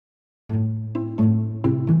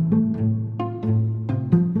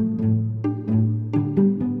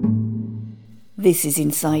This is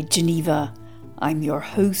Inside Geneva. I'm your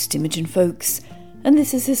host, Imogen Folks, and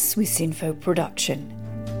this is a Swissinfo production.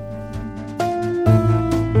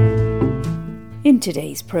 In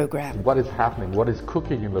today's programme, what is happening, what is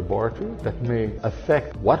cooking in the laboratory that may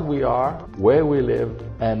affect what we are, where we live,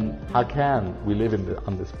 and how can we live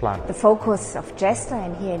on this planet. The focus of GESTA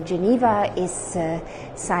and here in Geneva is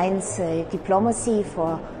science diplomacy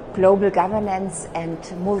for global governance and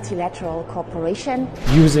multilateral cooperation.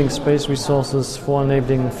 Using space resources for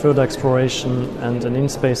enabling further exploration and an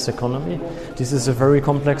in-space economy. This is a very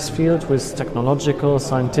complex field with technological,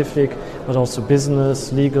 scientific, but also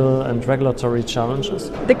business, legal and regulatory challenges.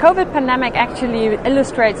 The COVID pandemic actually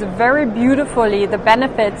illustrates very beautifully the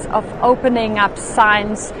benefits of opening up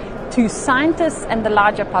science to scientists and the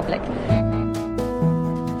larger public.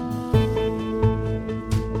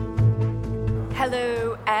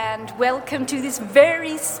 Hello and welcome to this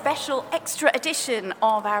very special extra edition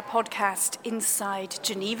of our podcast Inside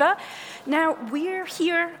Geneva. Now we're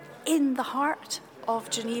here in the heart of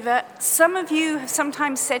Geneva. Some of you have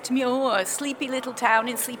sometimes said to me, a sleepy little town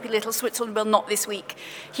in sleepy little Switzerland. Well, not this week.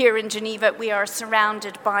 Here in Geneva, we are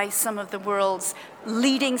surrounded by some of the world's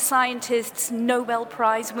leading scientists, Nobel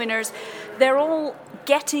Prize winners. They're all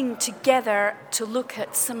getting together to look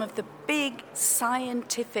at some of the big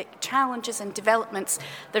scientific challenges and developments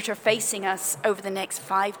that are facing us over the next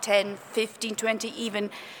 5, 10, 15, 20, even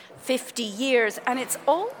 50 years. And it's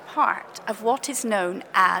all part of what is known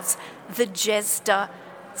as the GESTA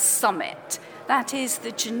Summit. That is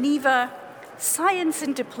the Geneva Science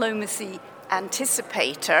and Diplomacy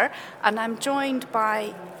Anticipator. And I'm joined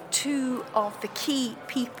by two of the key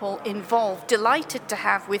people involved. Delighted to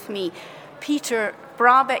have with me Peter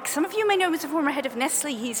Brabeck. Some of you may know him as a former head of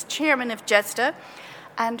Nestle. He's chairman of GESTA.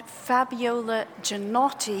 And Fabiola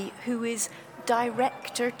Gianotti, who is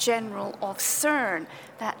Director General of CERN.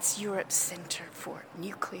 That's Europe's Centre for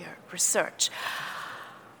Nuclear Research.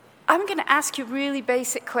 I'm going to ask you a really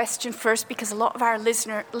basic question first because a lot of our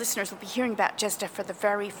listeners will be hearing about GESTA for the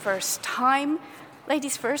very first time.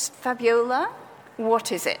 Ladies first, Fabiola,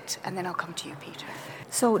 what is it? And then I'll come to you, Peter.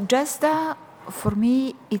 So GESTA, for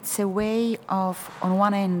me, it's a way of, on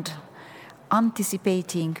one end,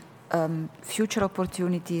 anticipating future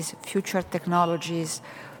opportunities, future technologies,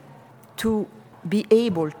 to be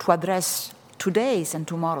able to address today's and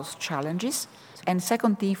tomorrow's challenges. And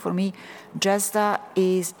second thing for me, GESTA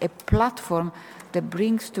is a platform that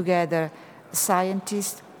brings together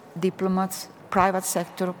scientists, diplomats, private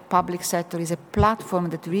sector, public sector. Is a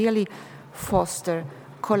platform that really fosters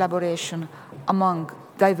collaboration among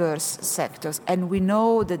diverse sectors. And we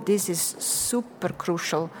know that this is super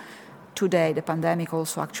crucial today. The pandemic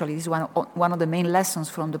also actually is one of the main lessons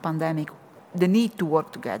from the pandemic, the need to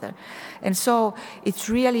work together. And so it's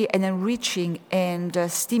really an enriching and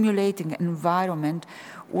stimulating environment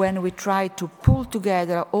when we try to pull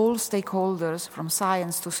together all stakeholders from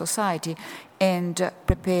science to society and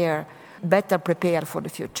better prepare for the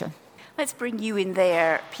future. Let's bring you in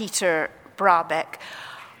there, Peter Brabeck.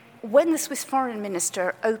 When the Swiss Foreign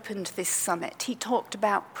Minister opened this summit, he talked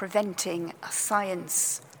about preventing a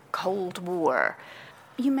science Cold War.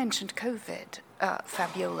 You mentioned COVID,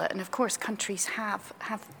 Fabiola, and of course countries have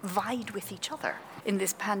vied with each other in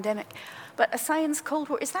this pandemic. But a science Cold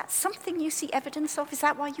War, is that something you see evidence of? Is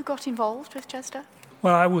that why you got involved with GESTA?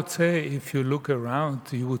 Well, I would say if you look around,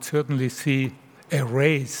 you would certainly see a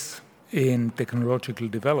race in technological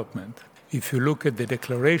development. If you look at the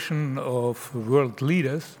declaration of world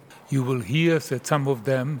leaders, you will hear that some of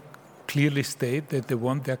them clearly state that they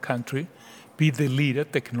want their country be the leader,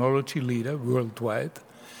 technology leader worldwide.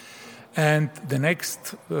 And the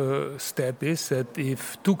next step is that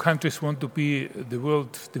if two countries want to be the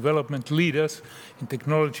world's development leaders in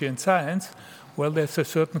technology and science, well, there's a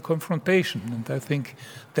certain confrontation. And I think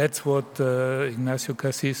that's what Ignacio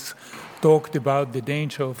Cassis talked about, the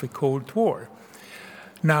danger of a Cold War.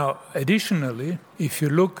 Now, additionally, if you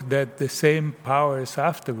look that the same powers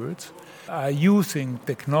afterwards are using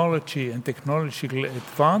technology and technological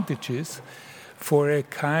advantages for a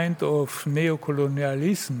kind of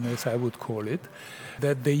neocolonialism, as I would call it,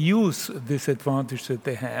 that they use this advantage that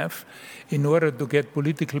they have in order to get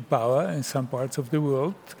political power in some parts of the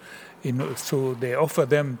world. So they offer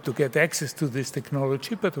them to get access to this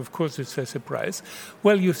technology, but of course it has a price.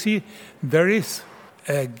 Well, you see, there is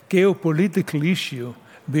a geopolitical issue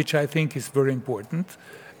which I think is very important.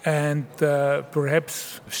 And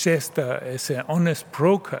perhaps GESTA, as an honest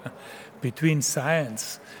broker between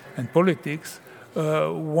science and politics,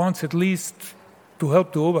 wants at least to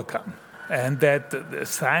help to overcome. And that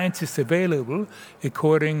science is available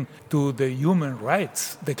according to the Human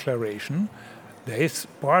Rights Declaration There is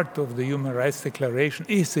part of the Human Rights Declaration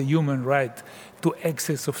is a human right to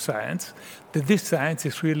access of science, that this science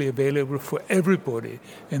is really available for everybody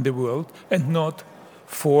in the world and not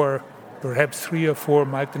for perhaps 3 or 4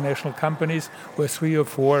 multinational companies or 3 or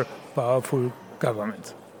 4 powerful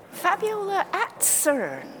governments. Fabiola, at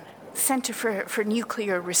CERN, Center for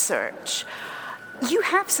Nuclear Research, you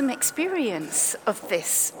have some experience of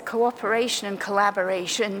this cooperation and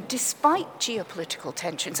collaboration despite geopolitical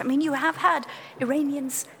tensions. I mean, you have had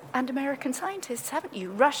Iranians and American scientists, haven't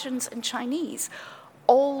you? Russians and Chinese,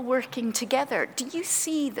 all working together. Do you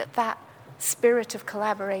see that spirit of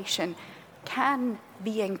collaboration can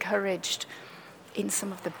be encouraged in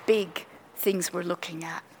some of the big things we're looking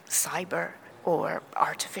at, cyber or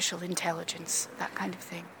artificial intelligence, that kind of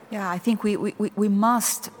thing? Yeah, I think we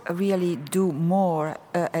must really do more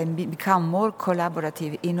and become more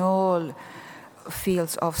collaborative in all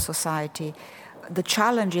fields of society. The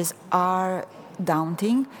challenges are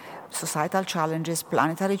daunting, societal challenges,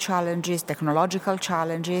 planetary challenges, technological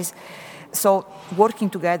challenges. So working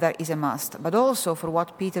together is a must. But also for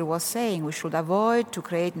what Peter was saying, we should avoid to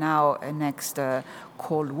create now a next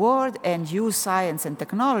Cold War and use science and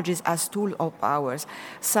technologies as tools of powers.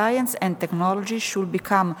 Science and technology should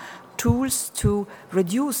become tools to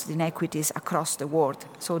reduce the inequities across the world.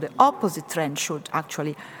 So the opposite trend should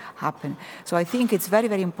actually happen. So I think it's very,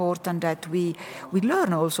 very important that we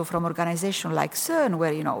learn also from organizations like CERN,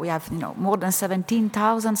 where we have more than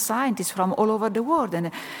 17,000 scientists from all over the world.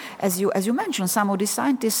 And as you mentioned, some of these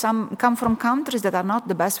scientists come from countries that are not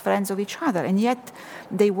the best friends of each other, and yet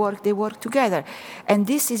they work together. And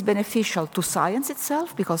this is beneficial to science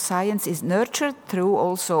itself, because science is nurtured through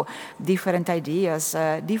also different ideas,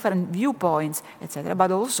 different viewpoints, etc.,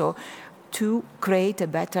 but also to create a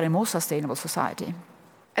better and more sustainable society.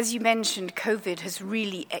 As you mentioned, COVID has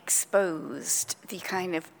really exposed the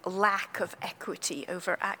kind of lack of equity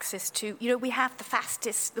over access to, we have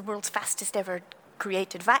the world's fastest ever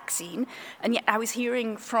created vaccine, and yet I was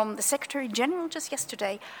hearing from the Secretary General just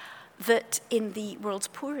yesterday that in the world's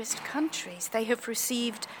poorest countries, they have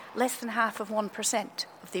received less than half of 1%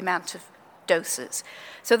 of the amount of doses.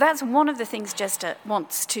 So that's one of the things Jesta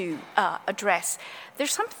wants to address.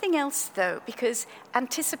 There's something else, though, because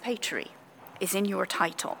anticipatory is in your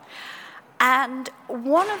title. And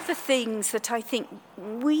one of the things that I think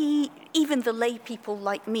we, even the lay people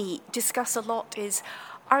like me, discuss a lot is,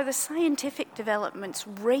 are the scientific developments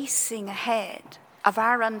racing ahead of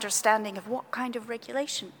our understanding of what kind of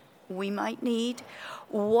regulation we might need?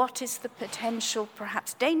 What is the potential,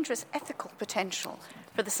 perhaps dangerous ethical potential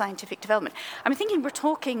for the scientific development? I'm thinking we're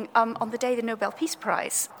talking on the day the Nobel Peace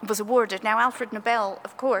Prize was awarded. Now, Alfred Nobel,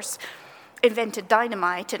 of course, invented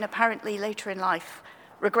dynamite and apparently later in life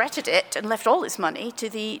regretted it and left all his money to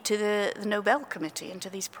the Nobel Committee and to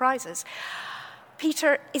these prizes.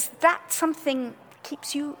 Peter, is that something that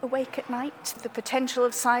keeps you awake at night, the potential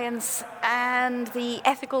of science and the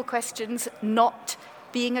ethical questions not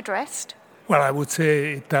being addressed? Well, I would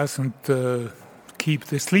say it doesn't keep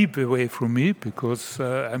the sleep away from me, because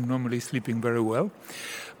I'm normally sleeping very well.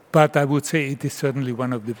 But I would say it is certainly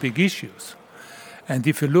one of the big issues. And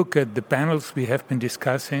if you look at the panels we have been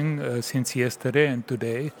discussing since yesterday and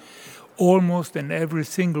today, almost in every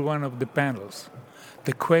single one of the panels,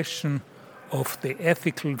 the question of the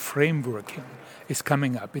ethical framework is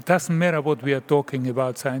coming up. It doesn't matter what we are talking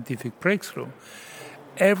about scientific breakthrough.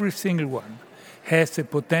 Every single one has the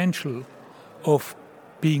potential of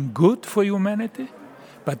being good for humanity,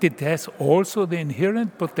 but it has also the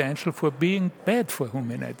inherent potential for being bad for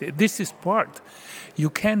humanity. This is part.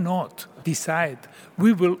 You cannot decide,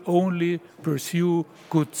 we will only pursue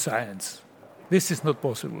good science. This is not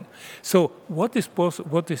possible. So what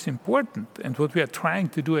is important, and what we are trying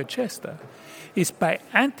to do at Jesta, is by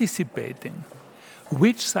anticipating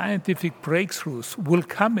which scientific breakthroughs will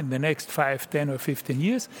come in the next 5, 10 or 15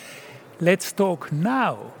 years, let's talk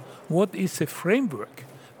now. What is the framework?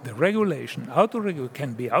 The regulation,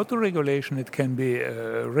 can be auto-regulation, it can be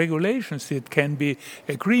regulations, it can be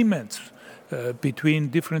agreements between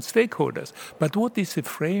different stakeholders. But what is the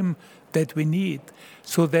frame that we need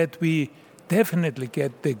so that we definitely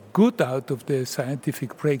get the good out of the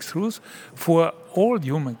scientific breakthroughs for all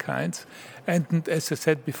humankind, and as I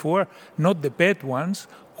said before, not the bad ones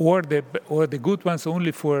or the good ones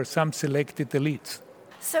only for some selected elites.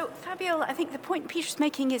 So, Fabiola, I think the point Peter's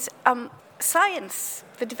making is science,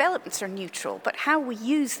 the developments are neutral, but how we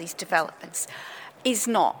use these developments is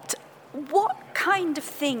not. What kind of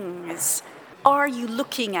things are you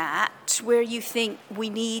looking at where you think we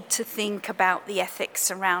need to think about the ethics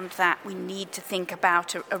around that, we need to think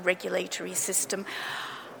about a regulatory system?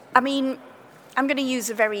 I mean, I'm going to use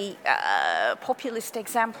a very populist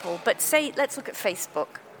example, but say, let's look at Facebook.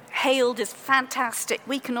 Hailed as fantastic,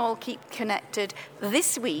 we can all keep connected.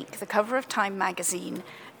 This week, the cover of Time magazine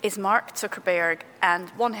is Mark Zuckerberg and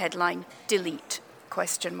one headline, delete, ?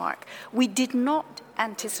 We did not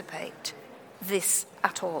anticipate this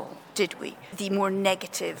at all, did we? The more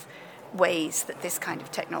negative ways that this kind of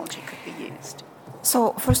technology could be used.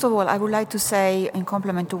 So, first of all, I would like to say, in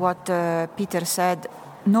complement to what Peter said,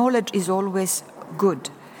 knowledge is always good.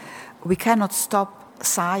 We cannot stop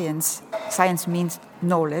science. Science means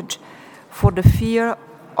knowledge for the fear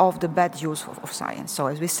of the bad use of science. So,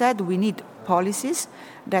 as we said, we need policies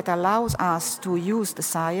that allows us to use the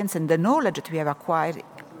science and the knowledge that we have acquired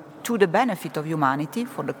to the benefit of humanity,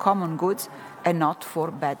 for the common goods, and not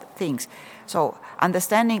for bad things. So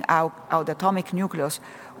understanding how the atomic nucleus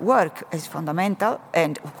work is fundamental,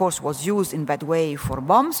 and of course was used in bad way for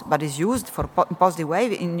bombs, but is used for positive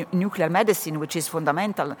way in nuclear medicine, which is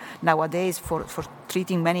fundamental nowadays for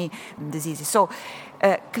treating many diseases. So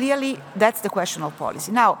clearly that's the question of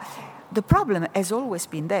policy. Now, the problem has always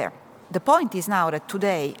been there. The point is now that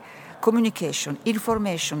today communication,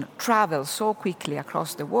 information travel so quickly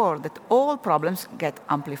across the world that all problems get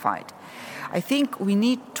amplified. I think we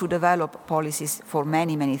need to develop policies for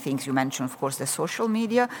many, many things. You mentioned, of course, the social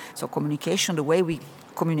media, so communication, the way we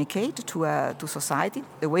communicate to society,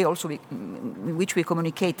 the way also in which we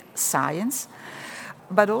communicate science,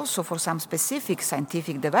 but also for some specific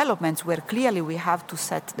scientific developments where clearly we have to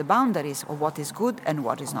set the boundaries of what is good and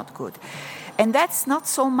what is not good. And that's not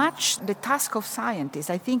so much the task of scientists.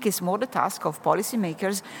 I think it's more the task of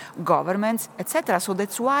policymakers, governments, etc. So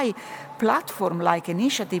that's why platforms like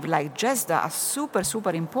initiative like GESDA are super,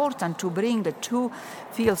 super important to bring the two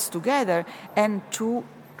fields together and to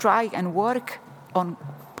try and work on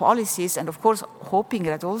policies, and of course hoping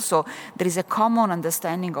that also there is a common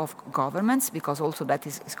understanding of governments, because also that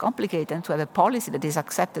is complicated, and to have a policy that is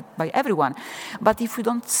accepted by everyone. But if we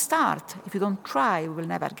don't start, if we don't try, we will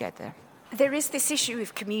never get there. There is this issue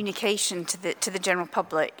of communication to the general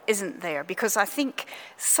public, isn't there? Because I think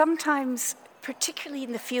sometimes, particularly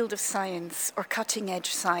in the field of science or cutting-edge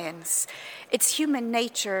science, it's human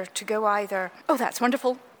nature to go either, oh, that's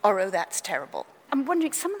wonderful, or oh, that's terrible. I'm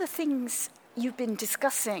wondering, some of the things you've been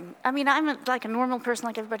discussing, I mean, I'm like a normal person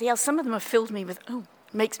like everybody else. Some of them have filled me with, oh,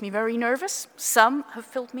 makes me very nervous. Some have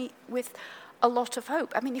filled me with a lot of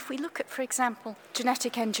hope. I mean, if we look at, for example,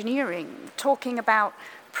 genetic engineering, talking about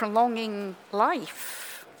prolonging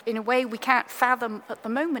life in a way we can't fathom at the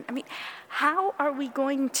moment. I mean, how are we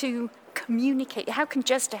going to communicate? How can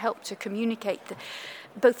GESDA help to communicate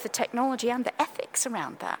both the technology and the ethics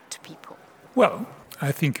around that to people? Well,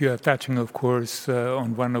 I think you are touching, of course,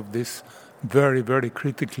 on one of these very, very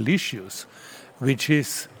critical issues, which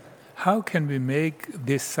is how can we make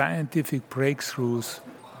these scientific breakthroughs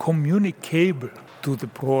communicable to the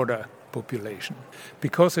broader population?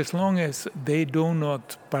 Because as long as they do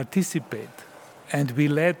not participate and we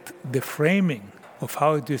let the framing of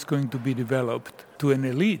how it is going to be developed to an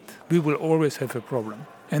elite, we will always have a problem.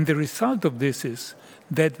 And the result of this is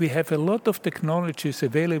that we have a lot of technologies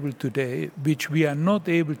available today which we are not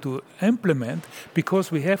able to implement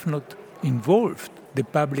because we have not involved the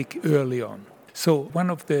public early on. So one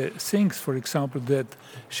of the things, for example, that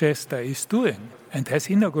GESDA is doing and has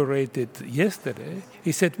inaugurated yesterday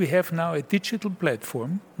is that we have now a digital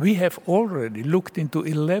platform. We have already looked into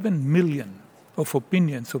 11 million of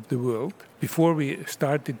opinions of the world before we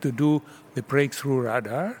started to do the breakthrough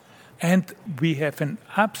radar. And we have an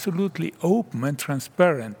absolutely open and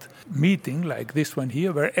transparent meeting like this one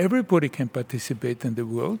here, where everybody can participate in the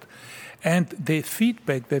world. And the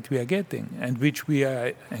feedback that we are getting, and which we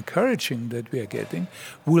are encouraging that we are getting,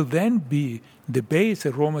 will then be the base,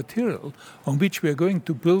 a raw material, on which we are going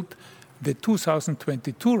to build the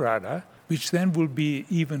 2022 radar, which then will be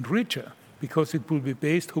even richer, because it will be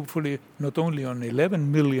based, hopefully, not only on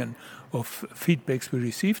 11 million of feedbacks we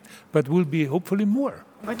received, but will be hopefully more.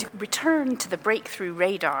 I'm going to return to the breakthrough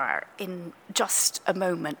radar in just a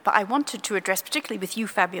moment, but I wanted to address, particularly with you,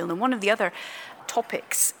 Fabiola, one of the other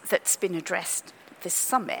topics that's been addressed at this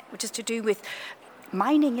summit, which is to do with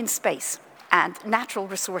mining in space and natural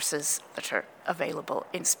resources that are available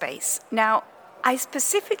in space. Now, I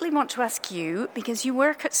specifically want to ask you, because you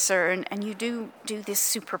work at CERN and you do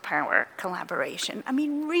this superpower collaboration, I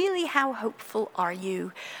mean, really, how hopeful are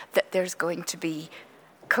you that there's going to be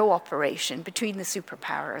cooperation between the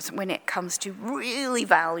superpowers when it comes to really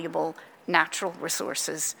valuable natural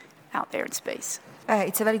resources out there in space?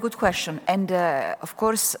 It's a very good question. And of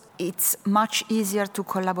course, it's much easier to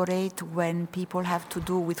collaborate when people have to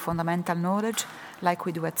do with fundamental knowledge, like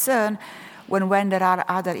we do at CERN, when there are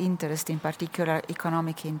other interests, in particular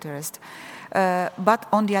economic interest. But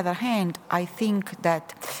on the other hand, I think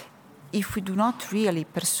that if we do not really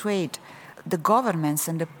persuade the governments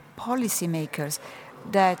and the policymakers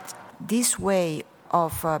that this way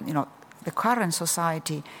of the current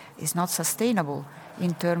society is not sustainable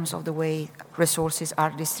in terms of the way resources are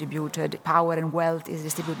distributed, power and wealth is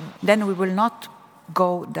distributed, then we will not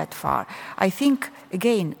go that far. I think,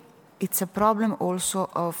 again, it's a problem also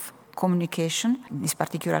of communication, in this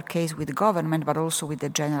particular case with the government, but also with the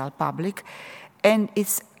general public. And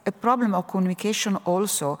it's a problem of communication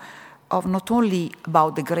also of not only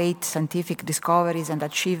about the great scientific discoveries and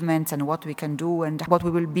achievements and what we can do and what we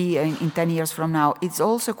will be in 10 years from now. It's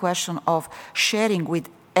also a question of sharing with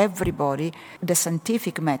everybody the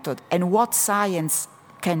scientific method and what science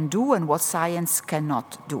can do and what science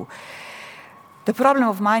cannot do. The problem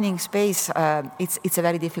of mining space, it's a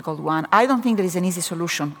very difficult one. I don't think there is an easy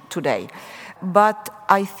solution today. But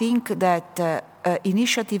I think that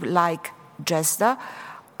initiatives like JESDA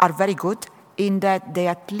are very good in that they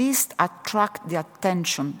at least attract the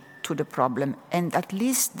attention to the problem and at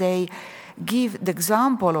least they give the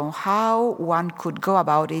example of how one could go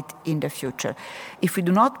about it in the future. If we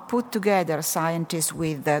do not put together scientists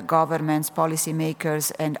with the governments,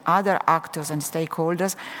 policymakers, and other actors and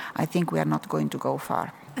stakeholders, I think we are not going to go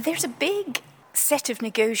far. There's a big set of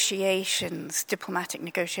negotiations, diplomatic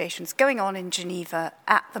negotiations, going on in Geneva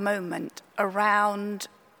at the moment around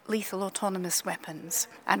lethal autonomous weapons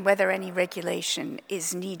and whether any regulation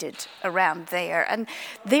is needed around there. And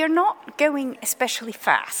they're not going especially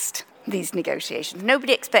fast, these negotiations.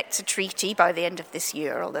 Nobody expects a treaty by the end of this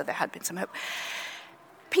year, although there had been some hope.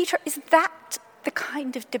 Peter, is that the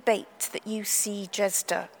kind of debate that you see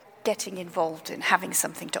JESDA getting involved in, having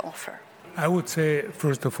something to offer? I would say,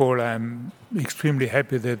 first of all, I'm extremely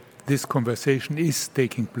happy that this conversation is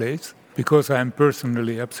taking place because I'm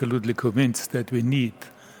personally absolutely convinced that we need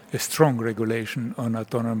a strong regulation on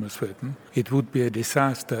autonomous weapons. It would be a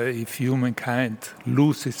disaster if humankind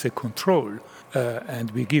loses the control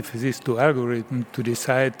and we give this to algorithm to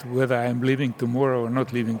decide whether I'm living tomorrow or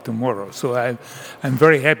not living tomorrow. So I'm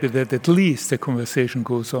very happy that at least the conversation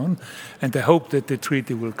goes on, and I hope that the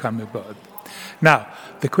treaty will come about. Now,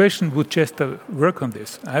 the question, would JESDA work on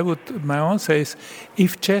this? My answer is,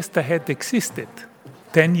 if JESDA had existed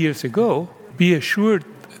 10 years ago, be assured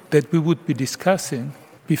that we would be discussing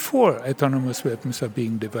before autonomous weapons are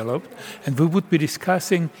being developed, and we would be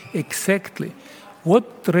discussing exactly what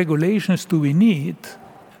regulations do we need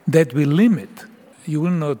that will limit. You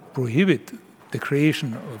will not prohibit the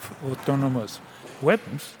creation of autonomous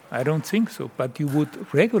weapons, I don't think so, but you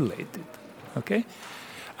would regulate it, okay?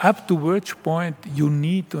 Up to which point you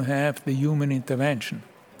need to have the human intervention.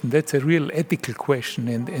 And that's a real ethical question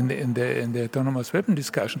in the autonomous weapon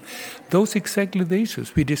discussion. Those exactly the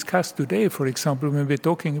issues we discussed today, for example, when we're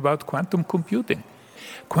talking about quantum computing.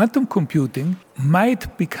 Quantum computing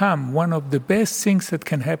might become one of the best things that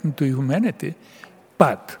can happen to humanity,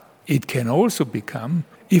 but it can also become,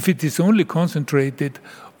 if it is only concentrated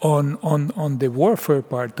on the warfare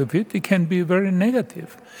part of it, it can be very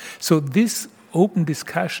negative. So this open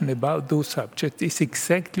discussion about those subjects is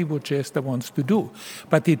exactly what JESDA wants to do,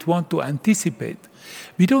 but it wants to anticipate.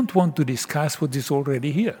 We don't want to discuss what is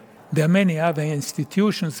already here. There are many other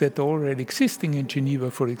institutions that are already existing in Geneva,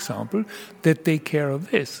 for example, that take care of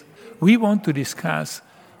this. We want to discuss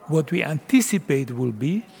what we anticipate will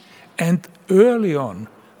be, and early on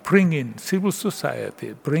bring in civil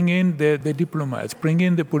society, bring in the diplomats, bring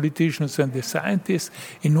in the politicians and the scientists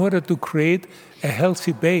in order to create a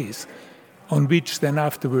healthy base on which then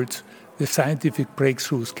afterwards the scientific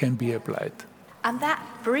breakthroughs can be applied. And that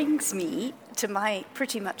brings me to my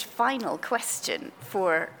pretty much final question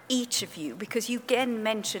for each of you, because you again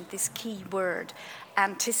mentioned this key word,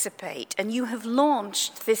 anticipate, and you have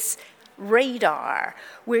launched this radar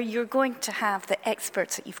where you're going to have the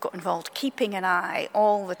experts that you've got involved keeping an eye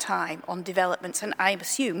all the time on developments, and I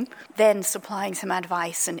assume then supplying some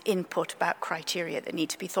advice and input about criteria that need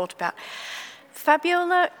to be thought about.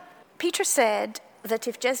 Fabiola, Peter said that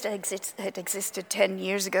if JESDA had existed 10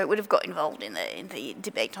 years ago, it would have got involved in the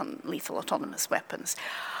debate on lethal autonomous weapons.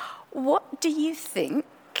 What do you think,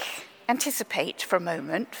 anticipate for a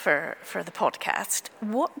moment for the podcast,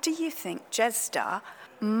 what do you think JESDA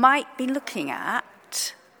might be looking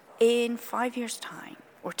at in 5 years' time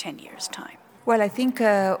or 10 years' time? Well, I think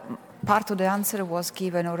part of the answer was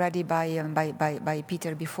given already by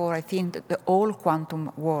Peter before. I think that the whole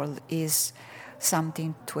quantum world is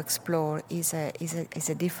something to explore. Is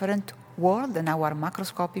a different world than our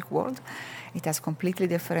macroscopic world. It has completely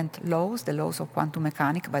different laws, the laws of quantum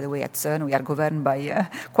mechanics. By the way, at CERN we are governed by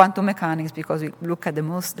quantum mechanics because we look at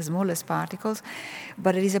the smallest particles.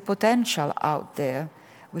 But there is a potential out there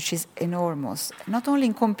which is enormous, not only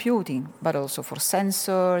in computing, but also for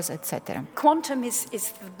sensors, etc. Quantum is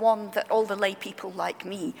the one that all the lay people like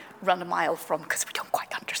me run a mile from because we don't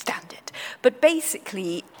quite understand it. But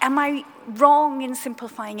basically, am I wrong in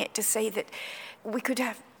simplifying it to say that we could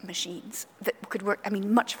have machines that could work,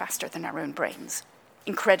 much faster than our own brains,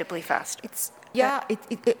 incredibly fast?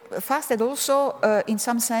 Fast, and also, in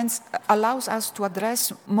some sense, allows us to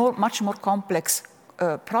address much more complex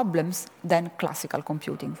problems than classical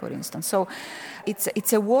computing, for instance. So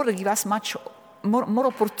it's a world that gives us much more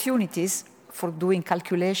opportunities for doing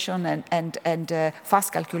calculation and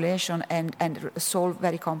fast calculation and solve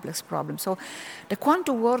very complex problems. So the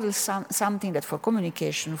quantum world is something that for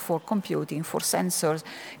communication, for computing, for sensors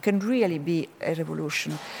can really be a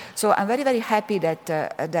revolution. So I'm very, very happy that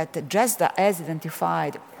JESDA has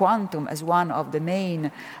identified quantum as one of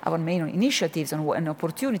our main initiatives and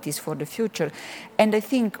opportunities for the future. And I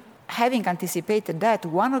think having anticipated that,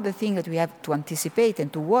 one of the things that we have to anticipate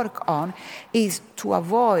and to work on is to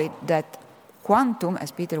avoid that quantum,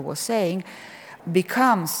 as Peter was saying,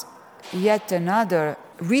 becomes yet another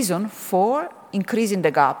reason for increasing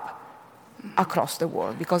the gap across the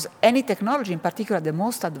world. Because any technology, in particular the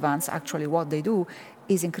most advanced, actually what they do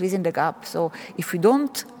is increasing the gap. So if we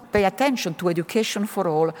don't pay attention to education for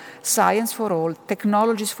all, science for all,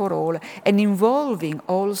 technologies for all, and involving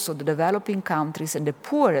also the developing countries and the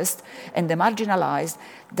poorest and the marginalized,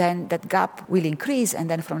 then that gap will increase. And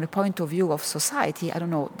then from the point of view of society,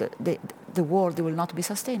 the world will not be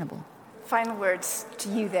sustainable. Final words to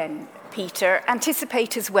you then, Peter.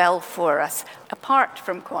 Anticipate as well for us. Apart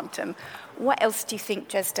from quantum, what else do you think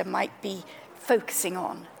JESDA might be focusing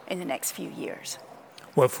on in the next few years?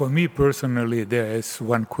 Well, for me personally, there is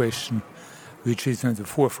one question which is in the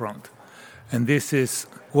forefront. And this is,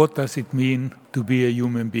 what does it mean to be a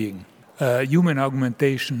human being? Human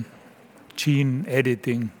augmentation, gene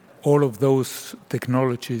editing, all of those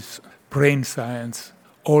technologies, brain science,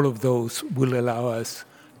 all of those will allow us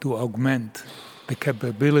to augment the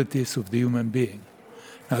capabilities of the human being.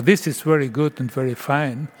 Now, this is very good and very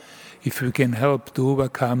fine if we can help to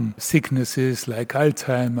overcome sicknesses like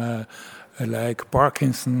Alzheimer, like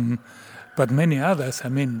Parkinson, but many others,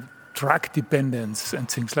 drug dependence and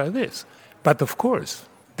things like this. But of course,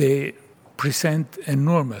 they present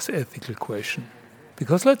enormous ethical question.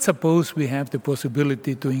 Because let's suppose we have the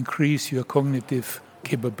possibility to increase your cognitive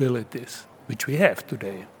capabilities, which we have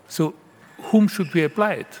today. So whom should we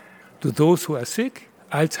apply it? To those who are sick?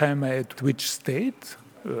 Alzheimer at which state?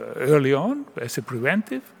 Early on, as a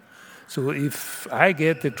preventive? So if I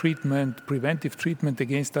get the preventive treatment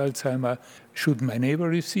against Alzheimer, should my neighbor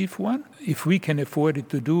receive one? If we can afford it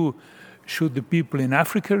to do, should the people in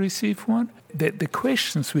Africa receive one? The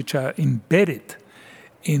questions which are embedded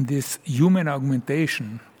in this human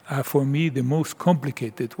augmentation are for me the most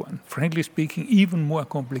complicated one. Frankly speaking, even more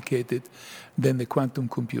complicated than the quantum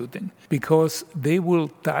computing, because they will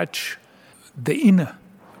touch the inner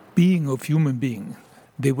being of human being.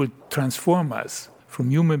 They will transform us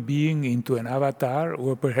from human being into an avatar,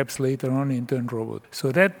 or perhaps later on into a robot.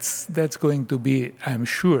 So that's going to be, I'm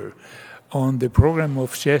sure, on the program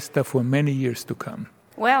of JESDA for many years to come.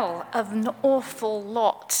 Well, an awful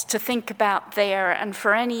lot to think about there, and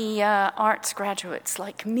for any arts graduates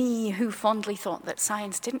like me who fondly thought that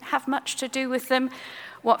science didn't have much to do with them,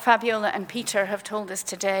 what Fabiola and Peter have told us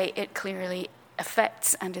today, it clearly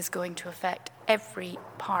affects and is going to affect every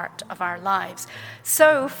part of our lives.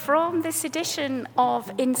 So from this edition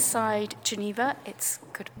of Inside Geneva, it's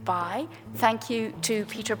goodbye. Thank you to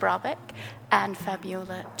Peter Brabeck and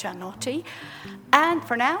Fabiola Gianotti. And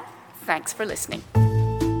for now, thanks for listening.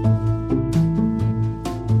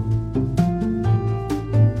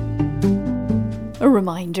 A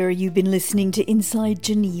reminder, you've been listening to Inside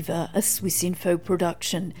Geneva, a Swissinfo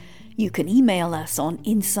production. You can email us on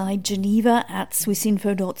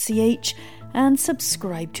insidegeneva@swissinfo.ch and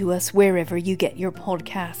subscribe to us wherever you get your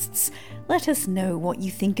podcasts. Let us know what you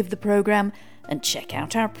think of the programme and check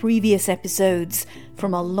out our previous episodes,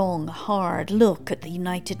 from a long, hard look at the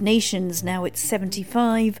United Nations, now it's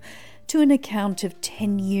 75, to an account of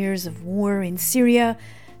 10 years of war in Syria,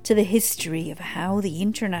 to the history of how the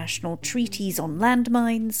international treaties on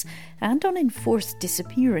landmines and on enforced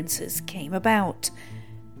disappearances came about.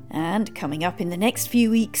 And coming up in the next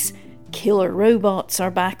few weeks, killer robots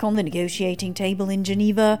are back on the negotiating table in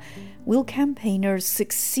Geneva. Will campaigners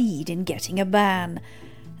succeed in getting a ban?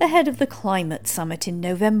 ahead of the climate summit in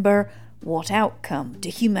November. What outcome do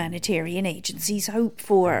humanitarian agencies hope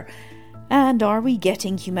for? And are we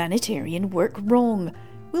getting humanitarian work wrong?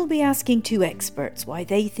 We'll be asking 2 experts why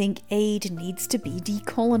they think aid needs to be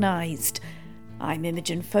decolonised. I'm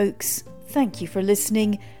Imogen Folks. Thank you for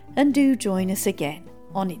listening, and do join us again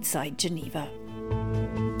on Inside Geneva.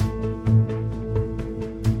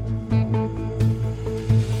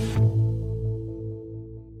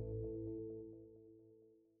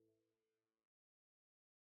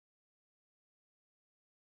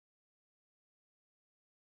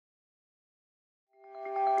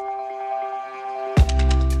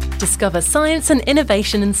 Discover science and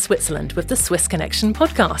innovation in Switzerland with the Swiss Connection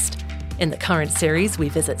podcast. In the current series, we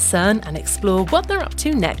visit CERN and explore what they're up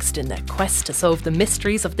to next in their quest to solve the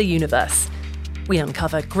mysteries of the universe. We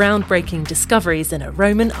uncover groundbreaking discoveries in a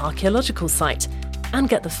Roman archaeological site and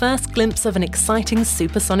get the first glimpse of an exciting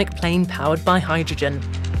supersonic plane powered by hydrogen.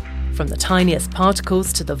 From the tiniest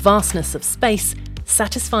particles to the vastness of space,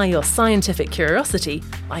 satisfy your scientific curiosity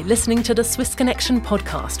by listening to the Swiss Connection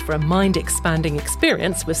podcast for a mind-expanding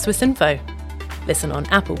experience with Swiss Info. Listen on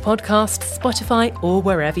Apple Podcasts, Spotify, or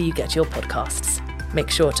wherever you get your podcasts. Make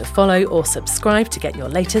sure to follow or subscribe to get your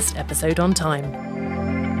latest episode on time.